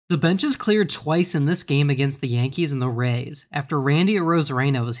The benches cleared twice in this game against the Yankees and the Rays after Randy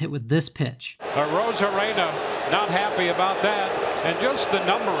Arozarena was hit with this pitch. Arozarena not happy about that, and just the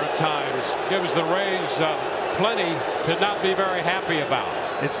number of times gives the Rays plenty to not be very happy about.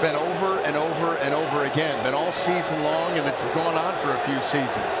 It's been over and over and over again, been all season long, and it's gone on for a few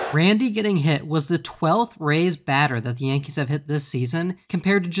seasons. Randy getting hit was the 12th Rays batter that the Yankees have hit this season,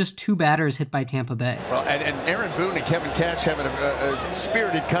 compared to just 2 batters hit by Tampa Bay. Well, and Aaron Boone and Kevin Cash having a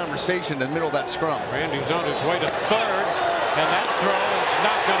spirited conversation in the middle of that scrum. Randy's on his way to third, and that throw is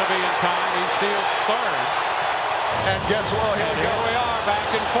not going to be in time. He steals third. And guess what? Here we are, back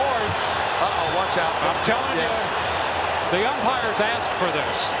and forth. Uh-oh, watch out. I'm telling you. The umpires asked for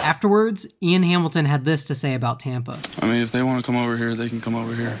this. Afterwards, Ian Hamilton had this to say about Tampa. I mean, if they want to come over here, they can come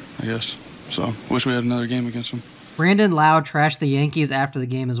over here, I guess. So, wish we had another game against them. Brandon Lowe trashed the Yankees after the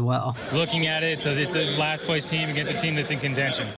game as well. Looking at it, it's a last place team against a team that's in contention.